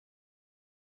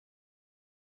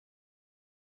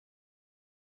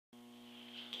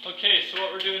Okay, so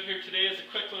what we're doing here today is a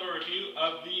quick little review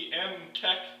of the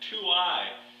mtech-2i,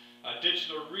 a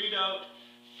digital readout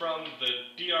from the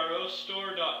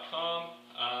drostore.com.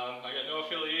 I got no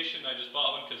affiliation, I just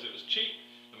bought one because it was cheap.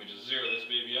 Let me just zero this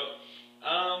baby out.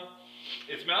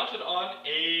 It's mounted on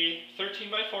a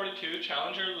 13x42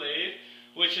 Challenger lathe,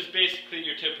 which is basically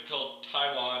your typical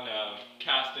Taiwan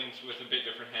castings with a bit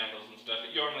different handles and stuff.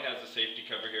 It normally has a safety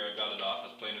cover here. I got it off,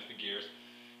 I was playing with the gears,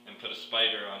 and put a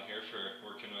spider on here for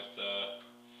working with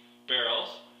barrels.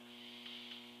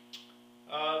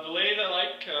 The lathe I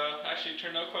like actually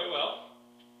turned out quite well.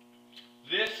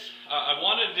 This, I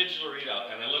wanted a digital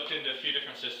readout, and I looked into a few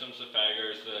different systems, the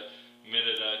Faggers, the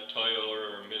Toyo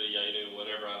or Midayaido,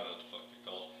 whatever, I don't know what the fuck they're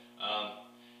called.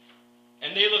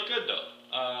 And they look good though.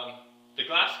 The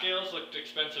glass scales looked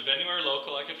expensive anywhere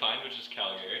local I could find, which is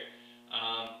Calgary.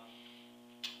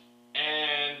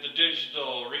 And the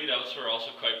digital readouts were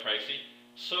also quite pricey.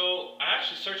 So I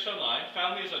actually searched online,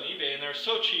 found these on eBay, and they were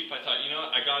so cheap I thought, you know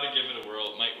what, I gotta give it a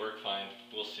whirl, it might work fine,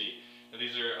 we'll see. Now,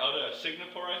 these are out of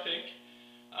Singapore, I think.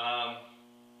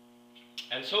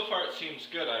 And so far it seems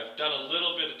good. I've done a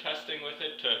little bit of testing with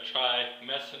it to try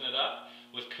messing it up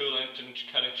with coolant and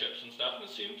cutting chips and stuff, and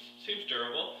it seems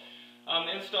durable.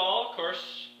 Install, of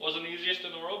course, wasn't the easiest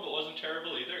in the world, but wasn't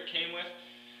terrible either. It came with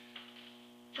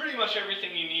pretty much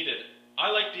everything you needed.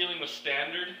 I like dealing with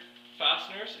standard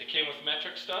fasteners. It came with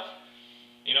metric stuff.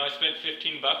 You know, I spent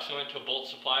 15 bucks and went to a bolt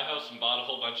supply house and bought a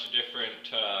whole bunch of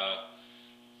different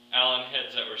Allen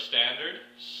heads that were standard.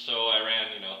 So I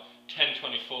ran, you know,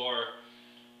 1024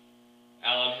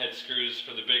 Allen head screws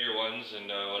for the bigger ones, and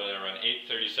what did I run?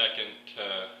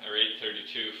 832nd or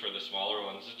 832 for the smaller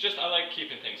ones. It's just, I like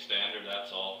keeping things standard, that's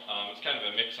all. It's kind of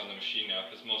a mix on the machine now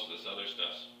because most of this other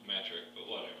stuff's metric, but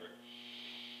whatever.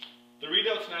 The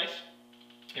readout's nice.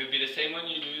 It would be the same one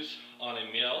you'd use on a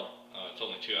mill. It's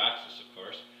only 2-axis, of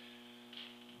course.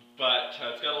 But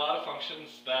it's got a lot of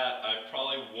functions that I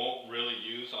probably won't really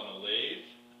use on a lathe.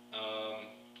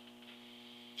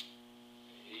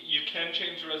 You can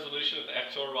change the resolution of the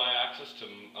X or Y axis to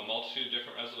a multitude of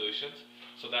different resolutions.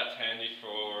 So that's handy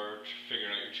for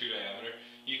figuring out your true diameter.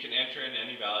 You can enter in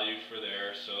any value for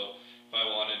there. So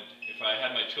if I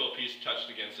had my tool piece touched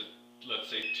against a,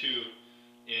 let's say,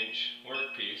 2-inch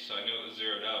workpiece, so I knew it was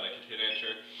zeroed out, I could hit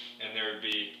enter, and there would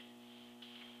be,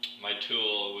 my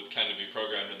tool would kind of be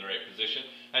programmed in the right position.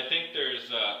 I think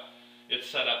it's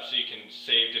set up so you can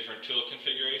save different tool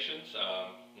configurations,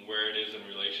 where it is in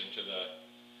relation to the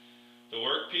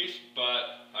workpiece,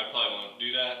 but I probably won't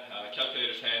do that.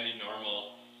 Calculator's handy,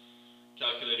 normal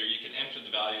calculator. You can enter the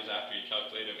values after you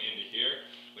calculate them into here,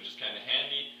 which is kind of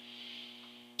handy.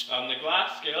 The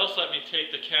glass scales, let me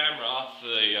take the camera off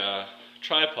the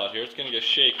tripod here, it's going to get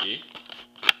shaky.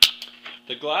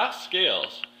 The glass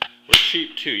scales were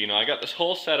cheap too. You know, I got this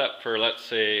whole setup for, let's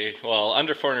say, well,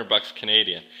 under 400 bucks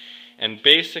Canadian. And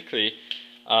basically,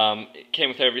 it came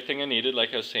with everything I needed,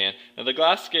 like I was saying. Now the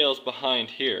glass scales behind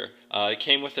here, it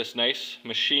came with this nice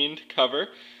machined cover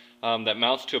that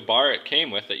mounts to a bar it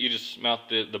came with, that you just mount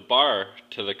the bar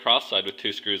to the cross side with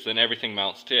 2 screws, then everything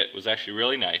mounts to it. It was actually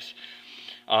really nice.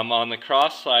 On the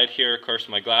cross side here, of course,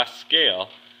 my glass scale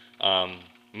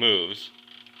moves,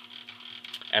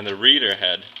 and the reader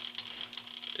head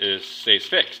stays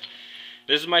fixed.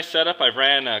 This is my setup. I've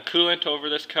ran coolant over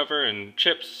this cover and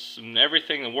chips and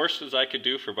everything, the worst as I could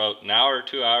do, for about an hour or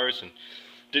 2 hours, and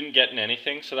didn't get in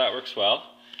anything, so that works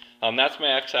well. That's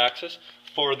my x-axis.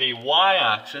 For the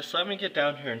y-axis, let me get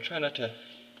down here and try not to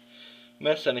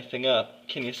mess anything up.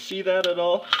 Can you see that at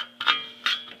all?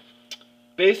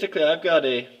 Basically, I've got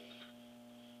let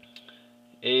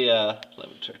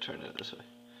me turn it this way.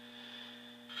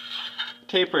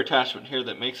 Taper attachment here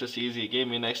that makes this easy. It gave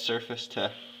me a nice surface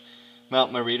to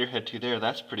mount my reader head to there.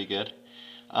 That's pretty good.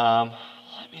 Let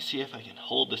me see if I can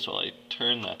hold this while I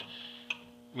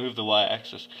move the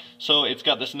y-axis. So it's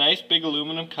got this nice big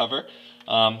aluminum cover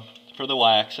for the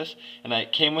y-axis, and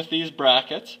it came with these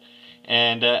brackets,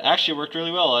 and actually worked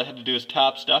really well. All I had to do is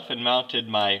tap stuff and mounted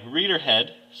my reader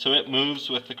head so it moves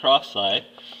with the cross side,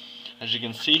 as you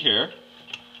can see here.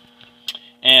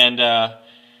 And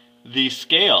the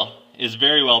scale is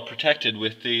very well protected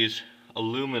with these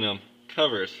aluminum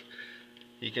covers.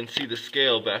 You can see the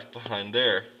scale back behind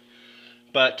there.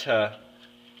 But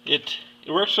it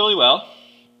works really well.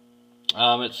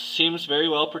 It seems very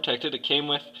well protected. It came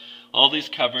with all these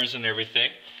covers and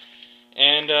everything.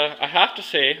 And I have to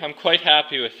say, I'm quite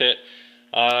happy with it.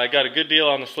 I got a good deal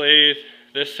on this lathe.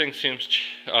 This thing seems,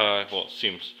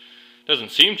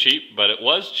 doesn't seem cheap, but it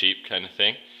was cheap kind of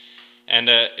thing. And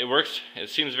it works, it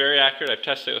seems very accurate. I've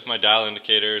tested it with my dial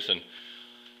indicators, and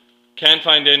Can't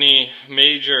find any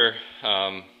major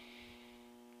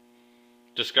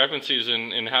discrepancies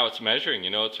in how it's measuring.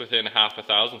 You know, it's within half a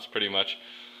thousandths pretty much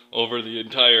over the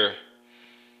entire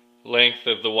length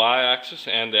of the y-axis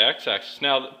and the x-axis.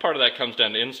 Now, part of that comes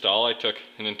down to install. I took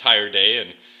an entire day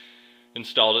and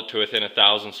installed it to within a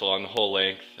thousandths along the whole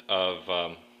length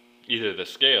of either of the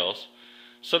scales,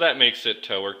 so that makes it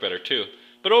work better too.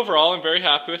 But overall, I'm very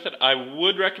happy with it. I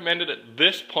would recommend it at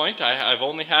this point. I've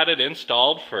only had it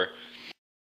installed for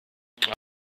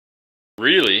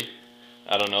really,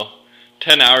 I don't know,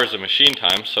 10 hours of machine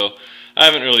time, so I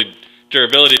haven't really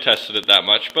durability tested it that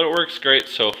much, but it works great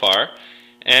so far,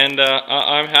 and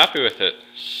I'm happy with it.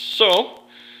 So,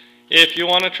 if you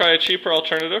want to try a cheaper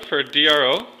alternative for a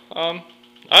DRO,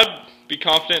 I'd be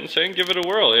confident in saying give it a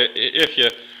whirl.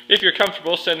 If you're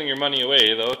comfortable sending your money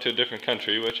away, though, to a different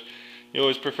country, which you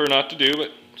always prefer not to do,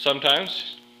 but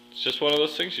sometimes it's just one of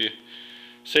those things. You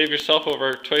save yourself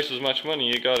over twice as much money,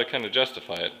 you got to kind of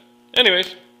justify it.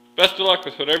 Anyways, best of luck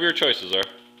with whatever your choices are.